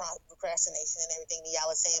like procrastination and everything that y'all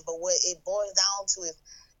are saying, but what it boils down to is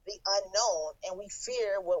the unknown, and we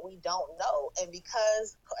fear what we don't know. And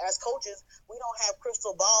because as coaches, we don't have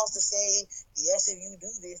crystal balls to say, yes, if you do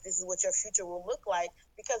this, this is what your future will look like,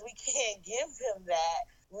 because we can't give them that.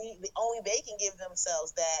 Only they can give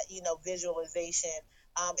themselves that, visualization.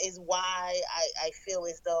 Is why I feel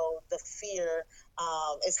as though the fear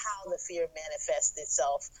is how the fear manifests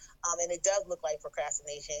itself. And it does look like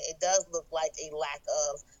procrastination. It does look like a lack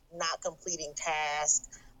of not completing tasks,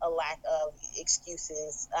 a lack of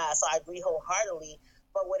excuses. So I agree wholeheartedly.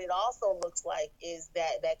 But what it also looks like is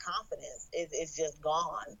that confidence is just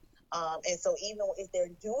gone. And so even if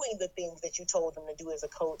they're doing the things that you told them to do as a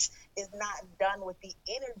coach, it's not done with the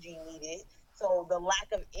energy needed. So the lack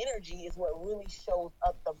of energy is what really shows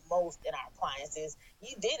up the most in our clients. Is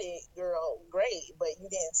you did it, girl, great, but you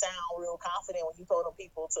didn't sound real confident when you told them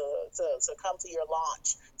people to come to your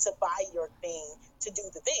launch, to buy your thing, to do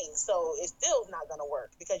the thing. So it's still not going to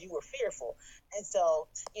work because you were fearful. And so,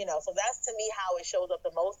 so that's, to me, how it shows up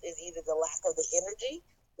the most, is either the lack of the energy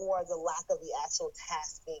or the lack of the actual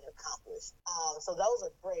task being accomplished. So those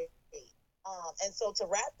are great. And so to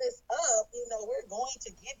wrap this up, we're going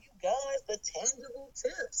to give you guys the tangible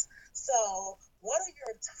tips. So what are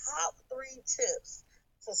your top 3 tips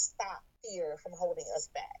to stop fear from holding us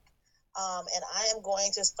back? And I am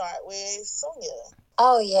going to start with Sonia.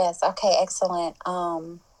 Oh, yes. Okay, excellent.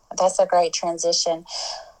 That's a great transition.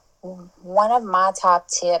 One of my top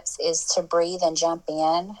tips is to breathe and jump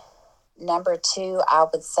in. Number 2, I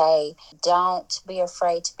would say don't be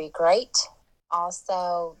afraid to be great.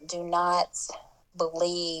 Also, do not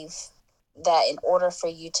believe that in order for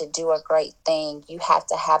you to do a great thing, you have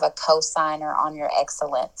to have a co-signer on your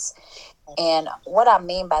excellence. And what I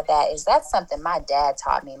mean by that is that's something my dad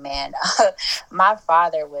taught me, man. My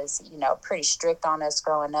father was, pretty strict on us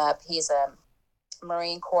growing up. He's a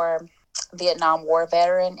Marine Corps Vietnam War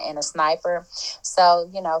veteran and a sniper. So,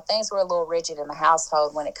 things were a little rigid in the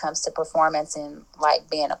household when it comes to performance and like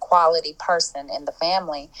being a quality person in the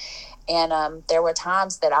family. And there were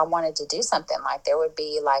times that I wanted to do something, like there would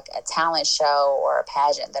be like a talent show or a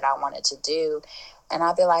pageant that I wanted to do. And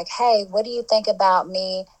I'd be like, hey, what do you think about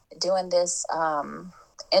me doing this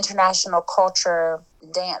international culture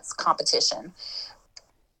dance competition?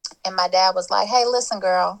 And my dad was like, hey, listen,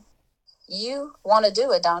 girl, you want to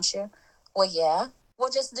do it, don't you? Well, yeah. Well,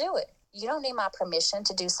 just do it. You don't need my permission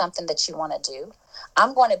to do something that you want to do.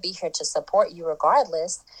 I'm going to be here to support you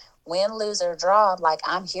regardless. Win, lose, or draw, like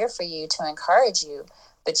I'm here for you to encourage you.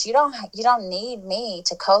 But you don't need me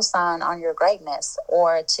to co-sign on your greatness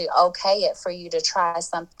or to okay it for you to try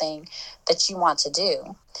something that you want to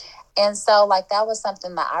do. And so, like, that was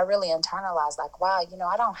something that I really internalized, like, wow,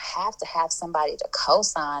 I don't have to have somebody to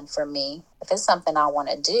co-sign for me. If it's something I want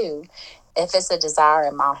to do, if it's a desire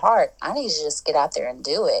in my heart, I need to just get out there and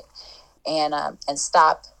do it and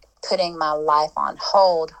stop putting my life on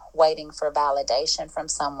hold, waiting for validation from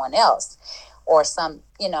someone else or some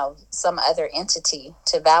other entity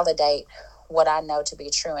to validate what I know to be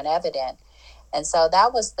true and evident. And so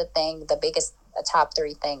that was the biggest top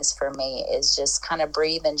 3 things for me is just kind of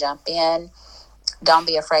breathe and jump in. Don't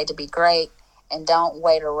be afraid to be great, and don't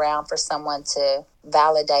wait around for someone to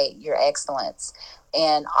validate your excellence.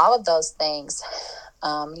 And all of those things,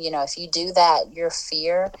 if you do that, your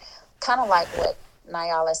fear, kind of like what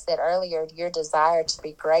Nyala said earlier, your desire to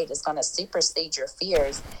be great is going to supersede your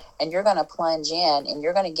fears, and you're going to plunge in and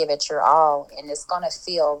you're going to give it your all, and it's going to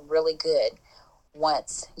feel really good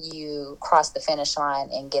once you cross the finish line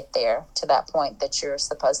and get there to that point that you're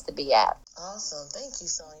supposed to be at. Awesome. Thank you,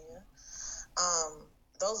 Sonia.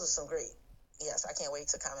 Those are some great. Yes, I can't wait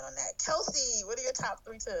to comment on that. Kelsey, what are your top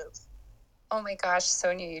 3 tips? Oh my gosh,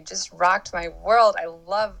 Sonia, you just rocked my world. I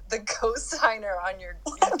love the co-signer on your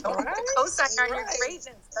co-signer on your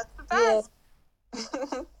greatness. That's the best.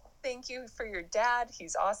 Yeah. Thank you for your dad.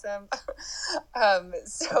 He's awesome.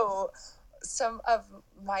 So some of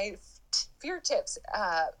my fear tips,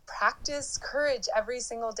 practice courage every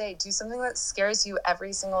single day. Do something that scares you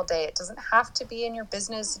every single day. It doesn't have to be in your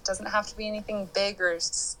business. It doesn't have to be anything big or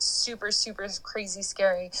super, super crazy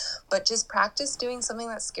scary, but just practice doing something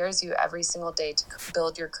that scares you every single day to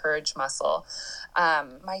build your courage muscle.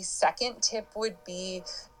 My second tip would be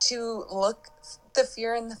to look the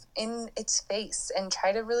fear in its face and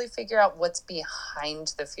try to really figure out what's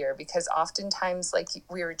behind the fear, because oftentimes, like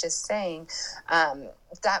we were just saying,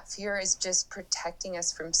 that fear is just protecting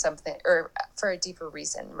us from something or for a deeper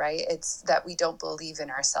reason, right? It's that we don't believe in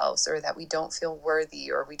ourselves, or that we don't feel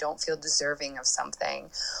worthy, or we don't feel deserving of something,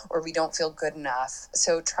 or we don't feel good enough.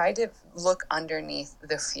 So try to look underneath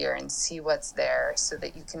the fear and see what's there so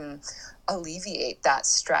that you can alleviate that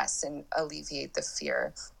stress and alleviate the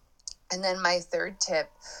fear. And then my third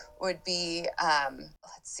tip would be,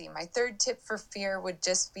 my third tip for fear would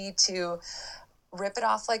just be to rip it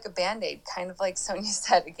off like a Band-Aid, kind of like Sonia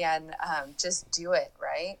said again, just do it,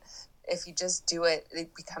 right? If you just do it,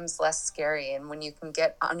 it becomes less scary. And when you can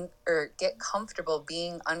get comfortable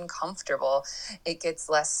being uncomfortable, it gets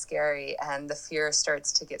less scary and the fear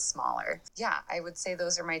starts to get smaller. Yeah, I would say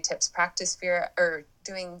those are my tips. Practice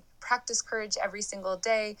courage every single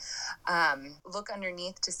day. Look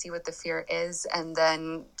underneath to see what the fear is, and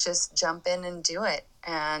then just jump in and do it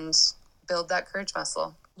and build that courage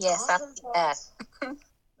muscle. Yes, awesome. I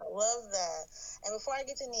love that. And before I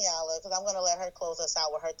get to Nyala, because I'm going to let her close us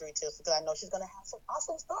out with her 3 tips, because I know she's going to have some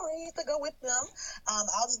awesome stories to go with them.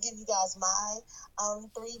 I'll just give you guys my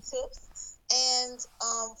 3 tips. And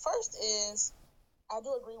first is, I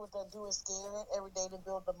do agree with the do it scared every day to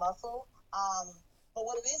build the muscle. But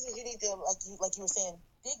what it is you need to, like you were saying,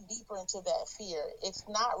 dig deeper into that fear. It's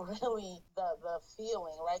not really the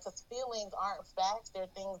feeling, right? Because feelings aren't facts. They're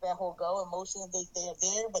things that will go. Emotions, they're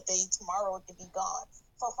there, but tomorrow it could be gone.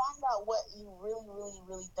 So find out what you really, really,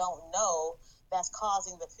 really don't know that's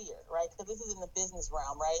causing the fear, right? Because this is in the business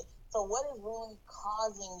realm, right? So what is really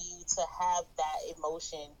causing you to have that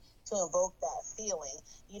emotion, to invoke that feeling?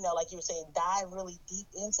 Like you were saying, dive really deep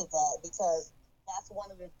into that, because that's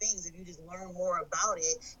one of the things. If you just learn more about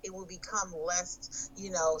it, it will become less,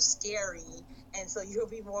 scary, and so you'll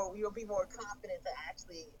be more confident to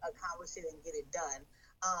actually accomplish it and get it done.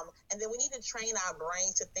 And then we need to train our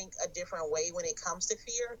brains to think a different way when it comes to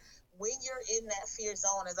fear. When you're in that fear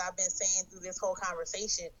zone, as I've been saying through this whole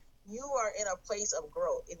conversation, you are in a place of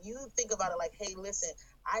growth. If you think about it like, hey, listen,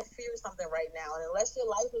 I fear something right now, and unless your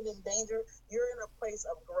life is in danger, you're in a place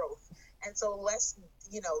of growth. And so let's,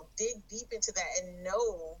 dig deep into that and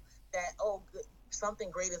know that,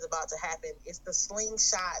 something great is about to happen. It's the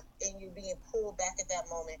slingshot, and you're being pulled back at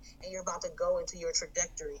that moment, and you're about to go into your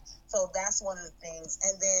trajectory. So that's one of the things.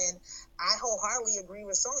 And then I wholeheartedly agree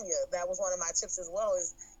with Sonia. That was one of my tips as well,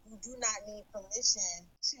 is you do not need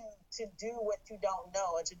permission to do what you don't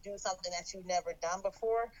know, or to do something that you've never done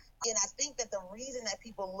before. And I think that the reason that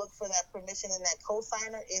people look for that permission and that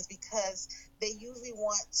cosigner is because they usually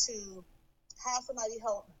want to have somebody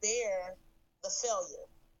help bear the failure,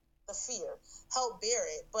 the fear, help bear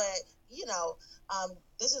it. But,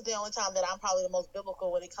 this is the only time that I'm probably the most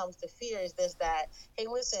biblical when it comes to fear, is this, that, hey,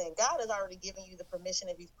 listen, God has already given you the permission.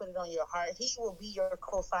 If he's put it on your heart, he will be your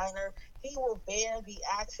cosigner. He will bear the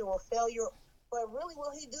actual failure. But really,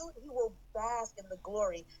 will he do? He will bask in the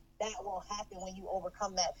glory that will happen when you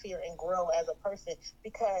overcome that fear and grow as a person.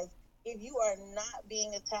 Because if you are not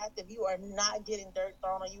being attacked, if you are not getting dirt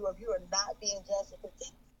thrown on you, if you are not being judged and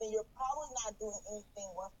critiqued, then you're probably not doing anything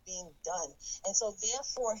worth being done. And so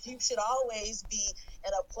therefore, you should always be in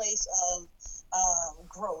a place of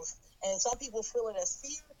growth. And some people feel it as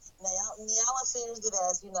fear. Now, Niala feels it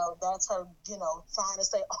as, that's her, trying to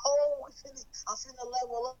say, I'm finna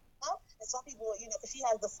level up. And some people, because she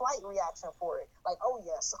has the flight reaction for it. Like, oh,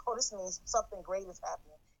 yes, this means something great is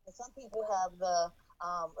happening. And some people have the,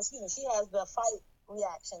 she has the fight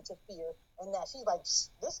reaction to fear. And that she's like,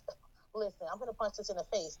 listen, I'm going to punch this in the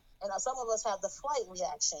face. And some of us have the flight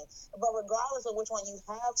reaction. But regardless of which one you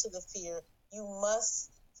have to the fear, you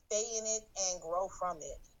must stay in it and grow from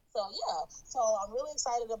it. So, yeah. So I'm really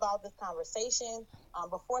excited about this conversation.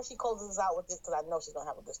 Before she closes us out with this, because I know she's going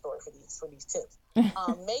to have a good story for these tips,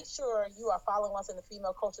 make sure you are following us in the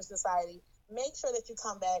Female Culture Society. Make sure that you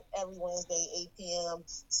come back every Wednesday, 8 p.m.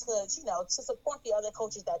 to support the other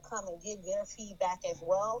coaches that come and give their feedback as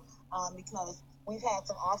well, because we've had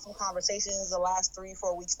some awesome conversations the last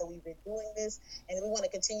 3-4 weeks that we've been doing this, and we want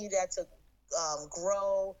to continue that to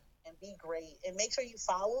grow and be great. And make sure you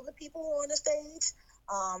follow the people who are on the stage.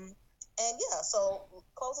 And yeah, so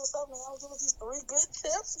close us up, man. I'll give us these 3 good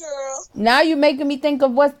tips, girl. Now you're making me think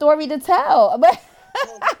of what story to tell.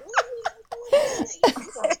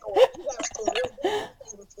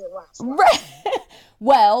 Right.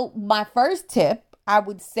 Well, my first tip, I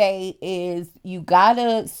would say, is you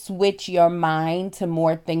gotta switch your mind to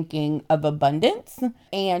more thinking of abundance.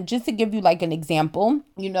 And just to give you like an example,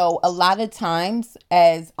 a lot of times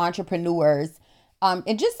as entrepreneurs,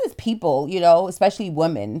 and just as people, especially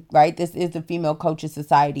women, right? This is the Female Coaches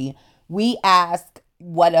Society. We ask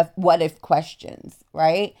what if questions,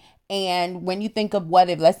 right? And when you think of what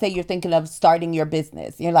if, let's say you're thinking of starting your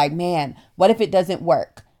business, you're like, man, what if it doesn't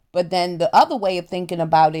work? But then the other way of thinking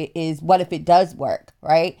about it is, what if it does work,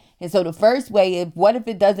 right? And so the first way of what if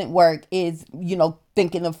it doesn't work is,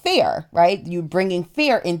 thinking of fear, right? You're bringing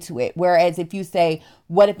fear into it. Whereas if you say,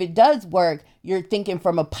 what if it does work? You're thinking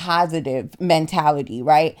from a positive mentality,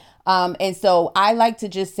 right? And so I like to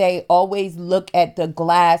just say, always look at the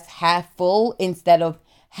glass half full instead of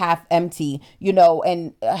half empty,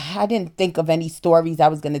 and I didn't think of any stories I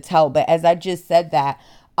was going to tell, but as I just said that,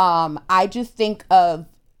 I just think of,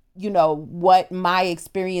 what my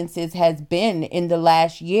experiences has been in the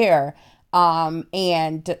last year,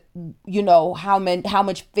 and how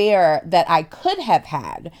much fear that I could have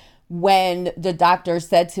had when the doctor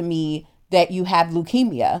said to me that you have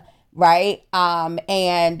leukemia, right?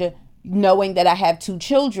 And knowing that I have 2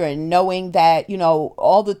 children, knowing that,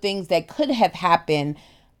 all the things that could have happened,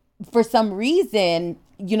 for some reason,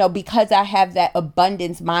 because I have that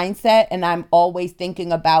abundance mindset and I'm always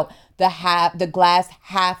thinking about the glass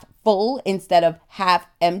half full instead of half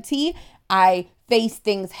empty, I face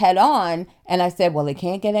things head on and I said, well, it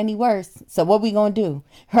can't get any worse. So what we going to do,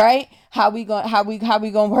 right? How we going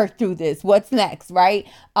to work through this? What's next, right?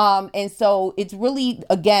 And so it's really,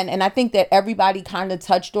 again, and I think that everybody kind of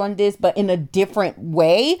touched on this, but in a different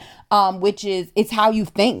way, which is, it's how you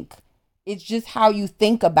think. It's just how you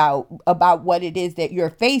think about what it is that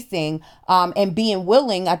you're facing, and being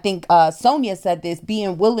willing. I think Sonia said this,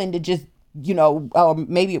 being willing to just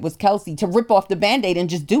maybe it was Kelsey, to rip off the Band-Aid and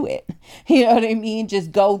just do it. You know what I mean?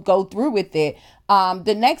 Just go through with it.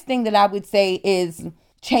 The next thing that I would say is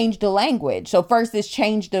change the language. So first is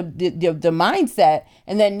change the mindset,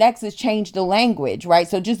 and then next is change the language, right?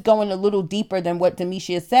 So just going a little deeper than what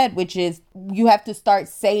Demetia said, which is you have to start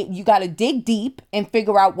saying, you got to dig deep and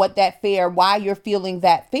figure out what that fear, why you're feeling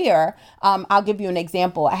that fear. I'll give you an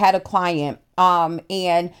example. I had a client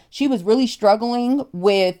and she was really struggling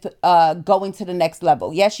with going to the next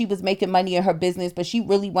level. Yes, she was making money in her business, but she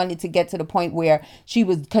really wanted to get to the point where she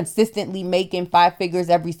was consistently making 5 figures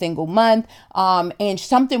every single month. And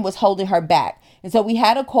something was holding her back. And so we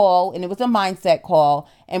had a call, and it was a mindset call,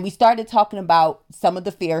 and we started talking about some of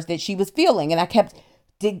the fears that she was feeling. And I kept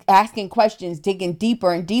asking questions, digging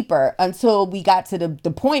deeper and deeper until we got to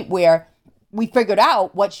the point where we figured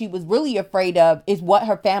out what she was really afraid of is what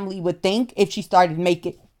her family would think if she started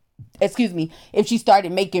making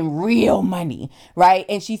real money, right?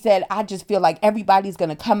 And she said, I just feel like everybody's going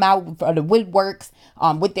to come out for the woodworks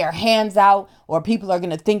with their hands out, or people are going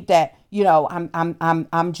to think that,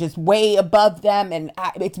 I'm just way above them, and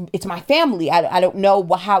it's my family. I don't know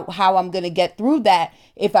how I'm going to get through that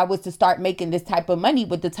if I was to start making this type of money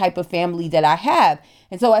with the type of family that I have.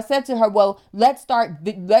 And so I said to her, well, let's start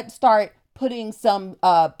putting some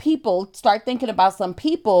start thinking about some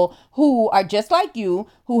people who are just like you,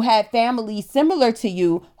 who had families similar to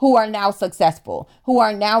you, who are now successful, who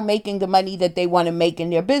are now making the money that they want to make in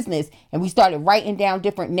their business. And we started writing down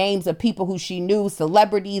different names of people who she knew,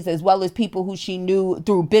 celebrities, as well as people who she knew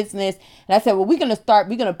through business. And I said, well, we're going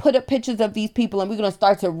to put up pictures of these people, and we're going to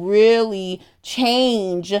start to really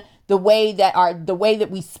change the way that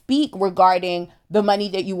we speak regarding the money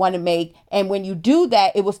that you want to make. And when you do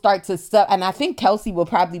that, it will start to and I think Kelsey will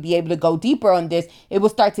probably be able to go deeper on this. It will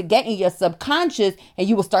start to get in your subconscious, and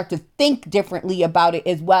you will start to think differently about it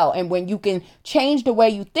as well. And when you can change the way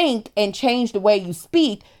you think and change the way you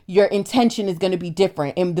speak, your intention is going to be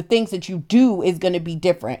different, and the things that you do is going to be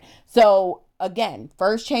different. So again,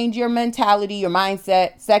 first, change your mentality, your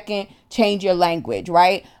mindset. Second, change your language,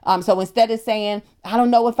 right? So instead of saying, I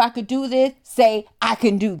don't know if I could do this, say, I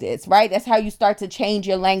can do this, right? That's how you start to change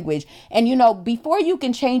your language. And, before you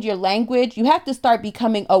can change your language, you have to start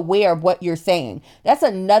becoming aware of what you're saying. That's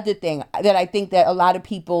another thing that I think that a lot of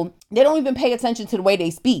people, they don't even pay attention to the way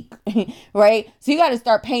they speak, right? So you got to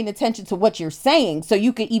start paying attention to what you're saying so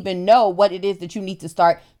you can even know what it is that you need to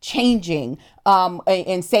start changing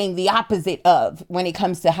and saying the opposite of when it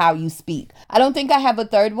comes to how you speak. I don't think I have a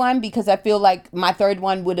third one, because I feel like my third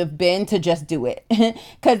one would have been to just do it,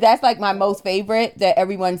 because that's like my most favorite that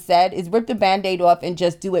everyone said is rip the Band-Aid off and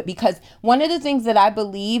just do it. Because one of the things that I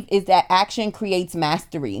believe is that action creates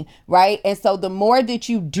mastery, right? And so the more that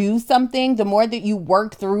you do something, the more that you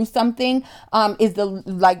work through something,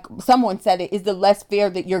 like someone said, it is the less fear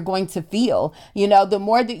that you're going to feel. The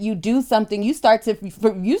more that you do something, you start to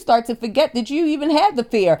forget that you even had the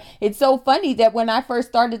fear. It's so funny that when I first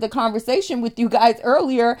started the conversation with you guys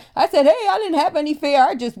earlier, I said, hey, I didn't have any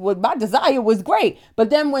fear. My desire was great. But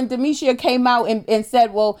then when Demetia came out and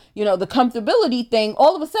said, well, the comfortability thing,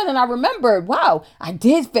 all of a sudden I remembered, wow, I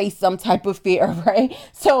did face some type of fear, right?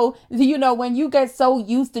 So, when you get so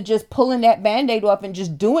used to just pulling that Band-Aid off and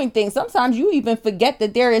just doing things, sometimes you even forget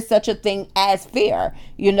that there is such a thing as fear,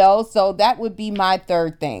 so that would be my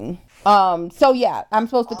third thing. So yeah, I'm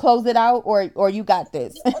supposed to close it out, or you got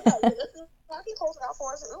this.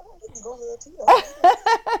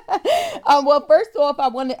 Well, first off, I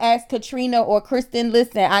want to ask Katrina or Kristen,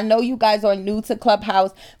 listen, I know you guys are new to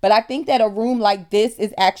Clubhouse, but I think that a room like this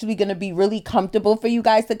is actually going to be really comfortable for you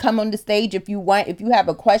guys to come on the stage. If you have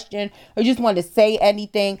a question or just want to say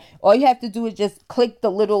anything, all you have to do is just click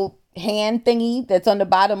the little hand thingy that's on the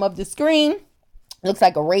bottom of the screen. Looks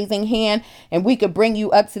like a raising hand, and we could bring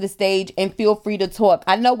you up to the stage, and feel free to talk.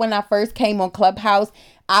 I know when I first came on Clubhouse,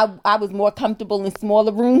 I was more comfortable in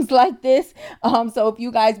smaller rooms like this. So if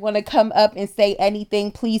you guys want to come up and say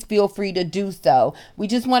anything, please feel free to do so. We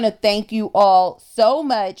just want to thank you all so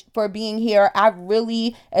much for being here. I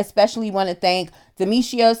really especially want to thank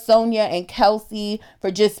Demetia, Sonia, and Kelsey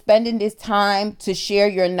for just spending this time to share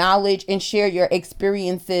your knowledge and share your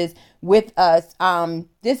experiences with us.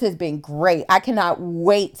 This has been great. I cannot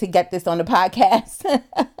wait to get this on the podcast.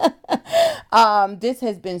 This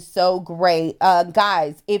has been so great.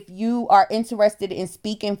 Guys, if you are interested in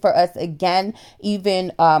speaking for us again,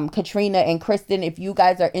 even Katrina and Kristen, if you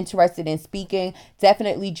guys are interested in speaking,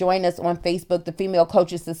 definitely join us on Facebook, the Female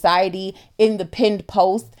Coaches Society. In the pinned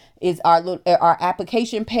post is our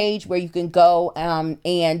application page where you can go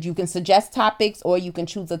and you can suggest topics, or you can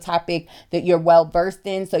choose a topic that you're well versed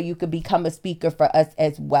in, so you could become a speaker for us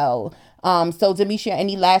as well. So Demetria,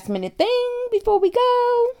 any last minute thing before we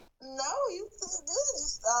go? No, you did good.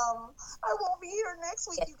 I won't be here next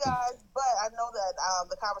week, you guys, but I know that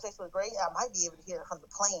the conversation was great. I might be able to hear it from the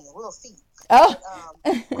plane. We'll see. Oh,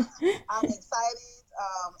 I'm excited.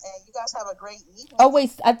 And you guys have a great evening. Oh,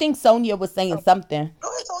 wait, I think Sonia was saying something. Go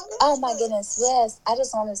ahead, Sonia. Oh my goodness, yes. I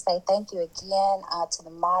just want to say thank you again to the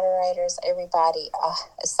moderators, everybody.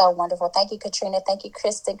 It's so wonderful. Thank you, Katrina. Thank you,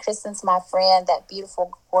 Kristen. Kristen's my friend, that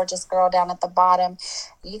beautiful, gorgeous girl down at the bottom.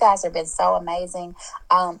 You guys have been so amazing.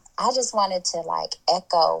 I just wanted to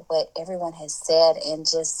echo what everyone has said and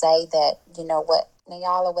just say that, what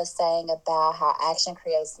Nyala was saying about how action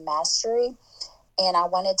creates mastery. And I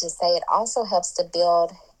wanted to say it also helps to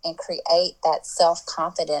build and create that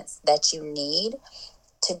self-confidence that you need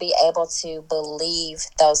to be able to believe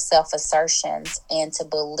those self-assertions and to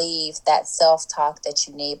believe that self-talk that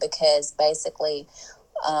you need, because basically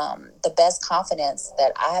the best confidence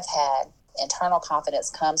that I've had, internal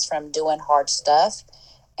confidence, comes from doing hard stuff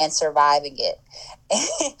and surviving it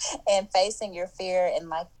and facing your fear.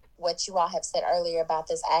 And what you all have said earlier about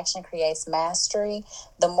this action creates mastery,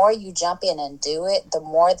 the more you jump in and do it, the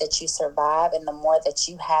more that you survive and the more that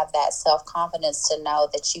you have that self-confidence to know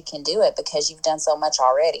that you can do it because you've done so much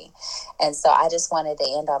already. And so I just wanted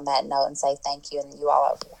to end on that note and say thank you. And you all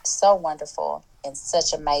are so wonderful and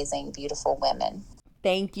such amazing, beautiful women.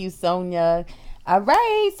 Thank you, Sonia. All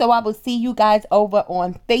right. So I will see you guys over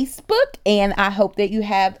on Facebook, and I hope that you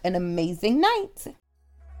have an amazing night.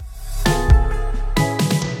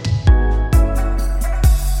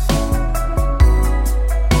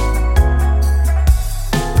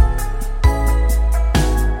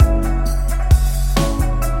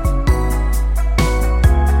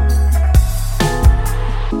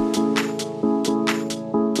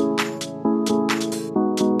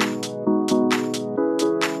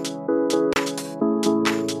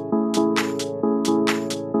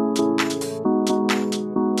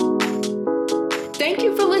 Thank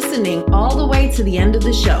you for listening all the way to the end of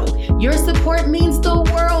the show. Your support means the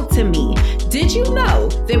world to me. Did you know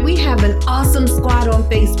that we have an awesome squad on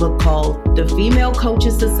Facebook called the Female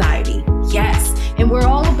Coaches Society? Yes, and we're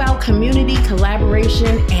all about community,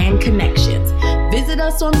 collaboration, and connections. Visit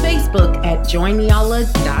us on Facebook at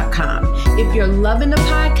joinnyala.com. If you're loving the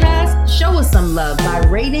podcast, show us some love by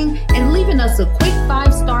rating and leaving us a quick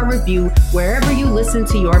 5-star review wherever you listen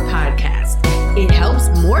to your podcast. It helps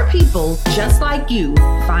more people just like you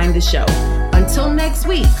find the show. Until next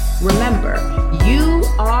week, remember, you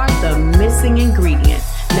are the missing ingredient.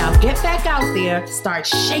 Now get back out there, start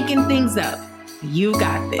shaking things up. You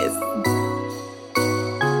got this.